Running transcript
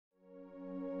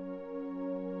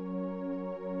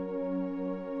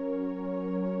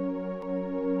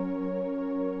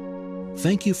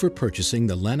Thank you for purchasing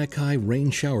the Lanikai Rain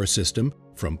Shower System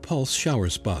from Pulse Shower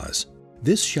Spas.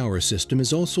 This shower system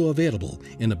is also available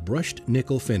in a brushed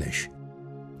nickel finish.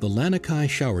 The Lanikai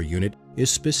shower unit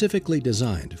is specifically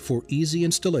designed for easy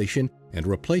installation and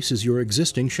replaces your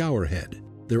existing shower head.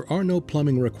 There are no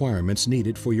plumbing requirements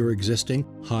needed for your existing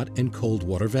hot and cold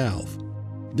water valve.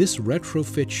 This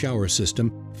retrofit shower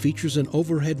system features an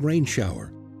overhead rain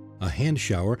shower, a hand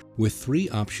shower with 3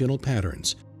 optional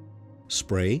patterns: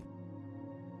 spray,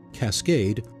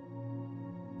 cascade,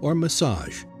 or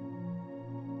massage.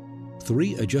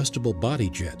 3 adjustable body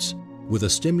jets with a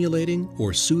stimulating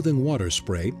or soothing water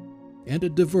spray and a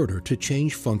diverter to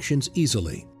change functions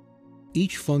easily.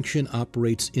 Each function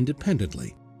operates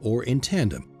independently or in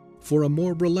tandem for a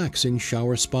more relaxing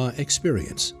shower spa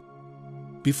experience.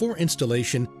 Before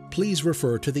installation, please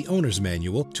refer to the owner's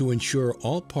manual to ensure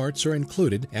all parts are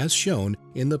included as shown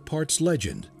in the parts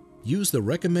legend. Use the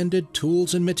recommended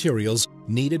tools and materials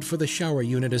needed for the shower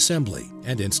unit assembly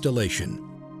and installation.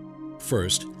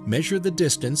 First, measure the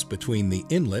distance between the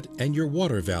inlet and your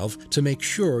water valve to make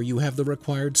sure you have the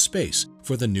required space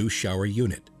for the new shower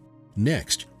unit.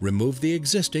 Next, remove the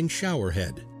existing shower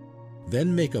head.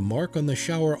 Then make a mark on the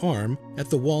shower arm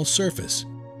at the wall surface.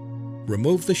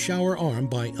 Remove the shower arm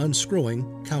by unscrewing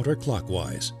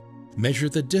counterclockwise. Measure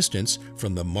the distance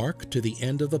from the mark to the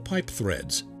end of the pipe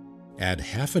threads. Add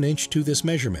 ½ inch to this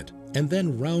measurement and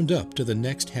then round up to the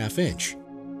next ½ inch.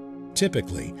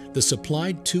 Typically, the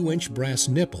supplied 2-inch brass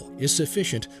nipple is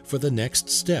sufficient for the next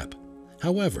step.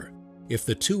 However, if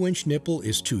the 2-inch nipple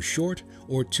is too short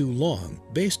or too long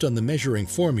based on the measuring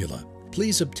formula,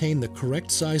 please obtain the correct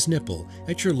size nipple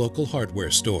at your local hardware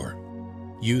store.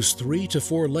 Use 3 to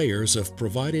 4 layers of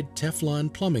provided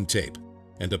Teflon plumbing tape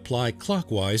and apply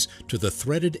clockwise to the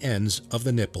threaded ends of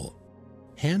the nipple.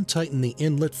 Hand tighten the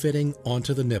inlet fitting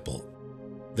onto the nipple.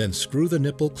 Then screw the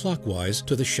nipple clockwise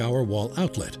to the shower wall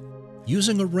outlet.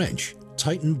 Using a wrench,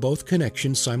 tighten both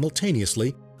connections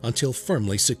simultaneously until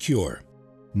firmly secure.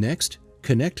 Next,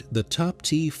 connect the top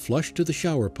T flush to the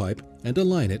shower pipe and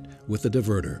align it with the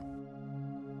diverter.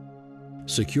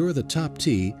 Secure the top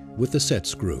T with the set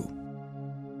screw.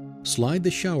 Slide the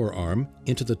shower arm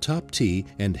into the top T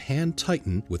and hand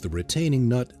tighten with the retaining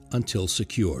nut until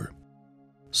secure.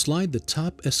 Slide the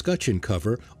top escutcheon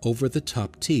cover over the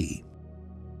top T.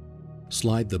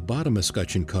 Slide the bottom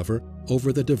escutcheon cover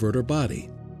over the diverter body.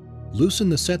 Loosen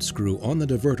the set screw on the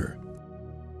diverter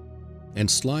and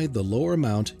slide the lower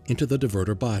mount into the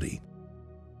diverter body.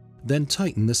 Then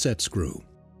tighten the set screw.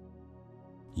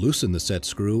 Loosen the set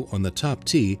screw on the top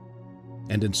T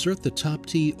and insert the top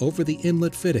T over the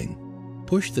inlet fitting.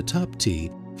 Push the top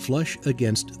T flush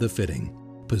against the fitting.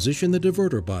 Position the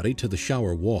diverter body to the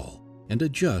shower wall and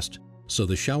adjust so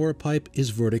the shower pipe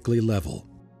is vertically level.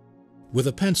 With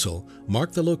a pencil,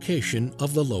 mark the location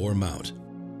of the lower mount.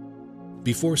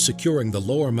 Before securing the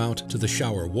lower mount to the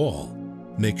shower wall,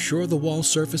 make sure the wall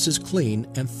surface is clean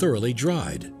and thoroughly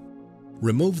dried.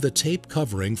 Remove the tape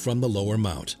covering from the lower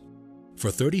mount.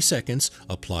 For 30 seconds,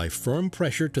 apply firm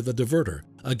pressure to the diverter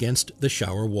against the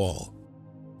shower wall.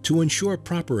 To ensure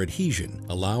proper adhesion,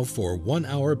 allow for 1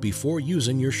 hour before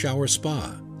using your shower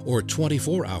spa, or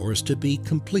 24 hours to be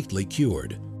completely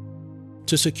cured.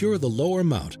 To secure the lower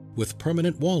mount with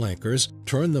permanent wall anchors,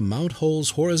 turn the mount holes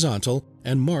horizontal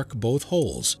and mark both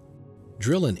holes.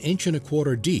 Drill 1¼ inch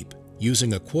deep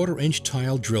using a 1/4 inch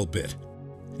tile drill bit.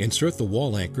 Insert the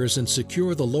wall anchors and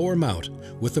secure the lower mount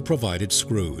with the provided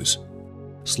screws.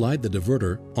 Slide the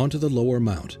diverter onto the lower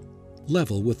mount,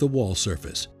 level with the wall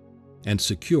surface, and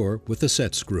secure with the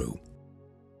set screw.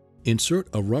 Insert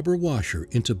a rubber washer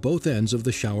into both ends of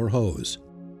the shower hose.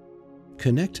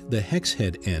 Connect the hex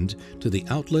head end to the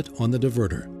outlet on the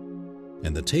diverter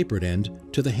and the tapered end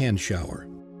to the hand shower.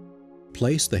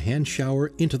 Place the hand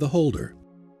shower into the holder.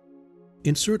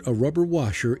 Insert a rubber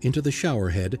washer into the shower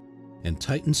head and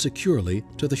tighten securely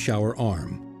to the shower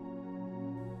arm.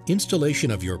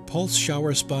 Installation of your Pulse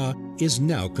Shower Spa is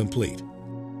now complete.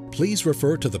 Please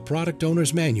refer to the product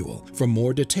owner's manual for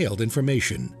more detailed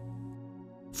information.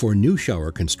 For new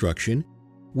shower construction,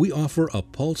 we offer a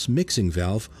pulse mixing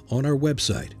valve on our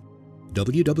website,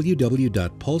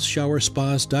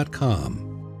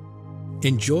 www.pulseshowerspas.com.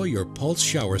 Enjoy your Pulse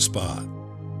Shower Spa.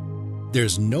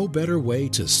 There's no better way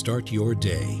to start your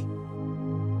day.